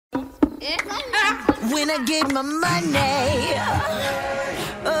When I get my money,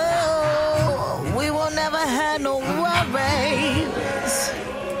 oh, we won't never have no worries.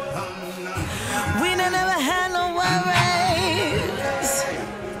 We never had no worries.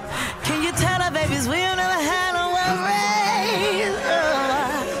 Can you tell the babies we don't never had no worries?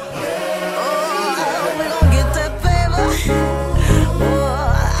 Oh, we gon' get that paper.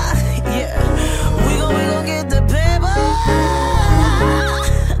 Oh, yeah, we gon' get the paper.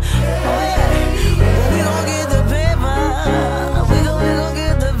 Oh yeah, we gon' get the paper. We gon'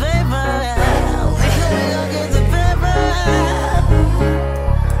 get the paper. We gon' get the paper.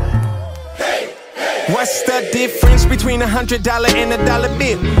 What's the difference between $100 and a dollar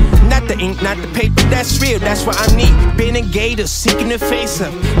bill? Not the ink, not the paper, that's real, that's what I need. Ben and Gator, seeking the face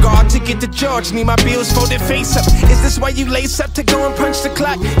up. Guard to get the charge, need my bills folded face up. Is this why you lace up to go and punch the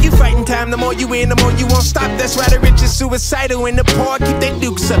clock? You fighting time, the more you win, the more you won't stop. That's why the rich is suicidal and the poor keep their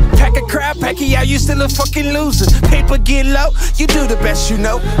dukes up. Pack a crowd, pack it out, you still a fucking loser. Paper get low, you do the best you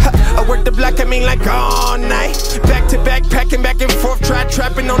know. I work the block, I mean like all night. Back to back, packing back and forth, try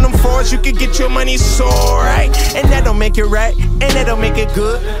trapping on them fours. You can get your money sore, right? And that don't make it right, and that don't make it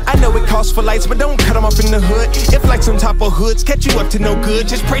good. I know it costs for lights, but don't cut them off in the hood. If lights on top of hoods catch you up to no good,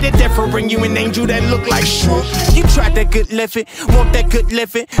 just pray to death will bring you an angel that look like shit. You tried that good living, want that good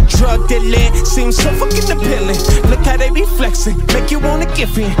living. Drug dealing seems so fucking appealing. Look how they be flexing, make you wanna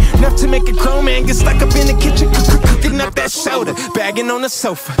give in. Enough to make a grown man get stuck up in the kitchen, cooking up that soda, bagging on the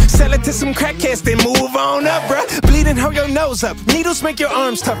sofa. Sell it to some crackheads, then move on up, bruh. Bleeding, hold your nose up. Needles make your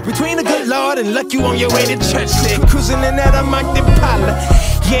arms tough. Between the good Lord and luck, you on your way to church. Sick, cruising in that MadKatBeatz.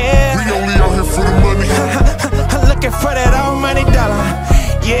 Yeah, we only out here for the money. Looking for that almighty dollar.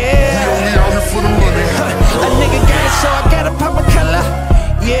 Yeah, we only out here for the money. A nigga got it, so I gotta pop a color.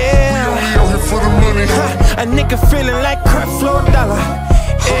 Yeah, we only out here for the money. A nigga feeling like Creflo dollar.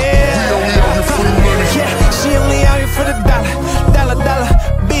 Yeah, we only out here for the money. Yeah, she only out here for the dollar. Dollar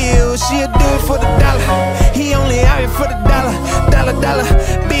bill, she'll do it for the dollar. He only out here for the dollar. Dollar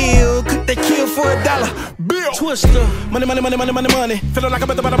bill, could they kill for a dollar? Twista, money, feeling like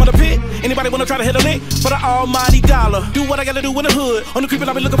I'm at the bottom of the pit. Anybody wanna try to hit a lick for the almighty dollar? Do what I gotta do in the hood. On the creep,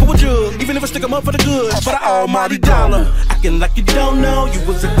 I be looking for a jug. Even if I stick 'em up for the good, for the almighty dollar. Acting like you don't know, you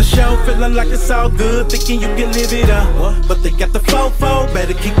was at the show, feeling like it's all good, thinking you can live it up. But they got the fofo,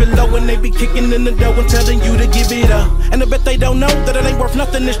 better keep it low when they be kicking in the dough and telling you to give it up. And I bet they don't know that it ain't worth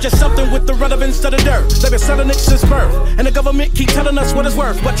nothing. It's just something with the relevance of the dirt. They've been selling it since birth, and the government keep telling us what it's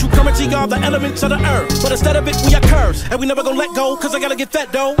worth. But true currency are the elements of the earth. But instead of it, we are cursed, and we never gonna let go, cause I gotta get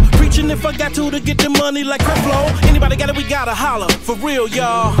that dough. Preaching if I got to get the money like Creflo. Anybody got it, we gotta holler. For real,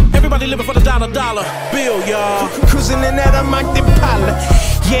 y'all. Everybody living for the dollar bill, y'all. Cruising in that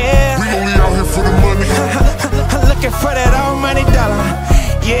MadKatBeatz. Yeah, we only out here for the money. Looking for that almighty dollar.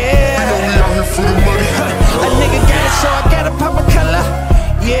 Yeah, we only out here for the money. A nigga got it, so I gotta pop a color.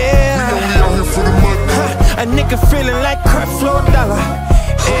 Yeah, we only out here for the money. A nigga feeling like Creflo dollar.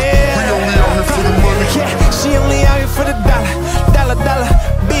 Yeah, we only out here for the money. Yeah, she only out here for the dollar. Dollar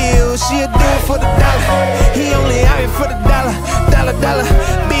bill, she'll do it for the dollar. He only out here for the dollar. Dollar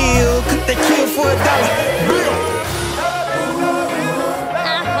bill, could they kill for a dollar? Bill.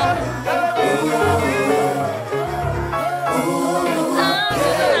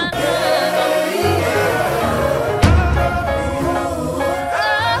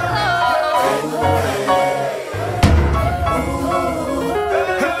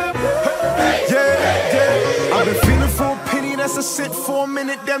 I sit for a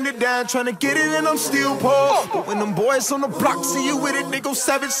minute, damn it down, tryna get it and I'm still poor. But when them boys on the block see you with it, they go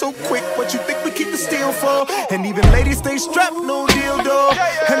savage so quick. What you think we keep the steel for? And even ladies stay strapped, no deal though.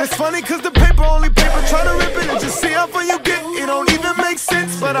 And it's funny cause the paper only paper, tryna rip it and just see how far you get. It don't even make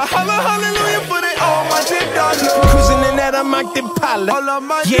sense, but I holla hallelujah for the almighty dollar. Cruising in that MadKatBeatz.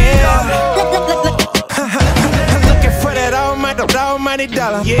 Almighty Yeah, looking for that almighty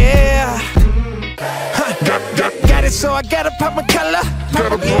dollar. Yeah, got it, so I gotta pop my color.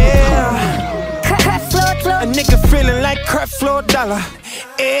 Yeah, a nigga feeling like Creflo dollar.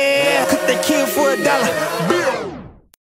 Yeah, could they kill for a dollar?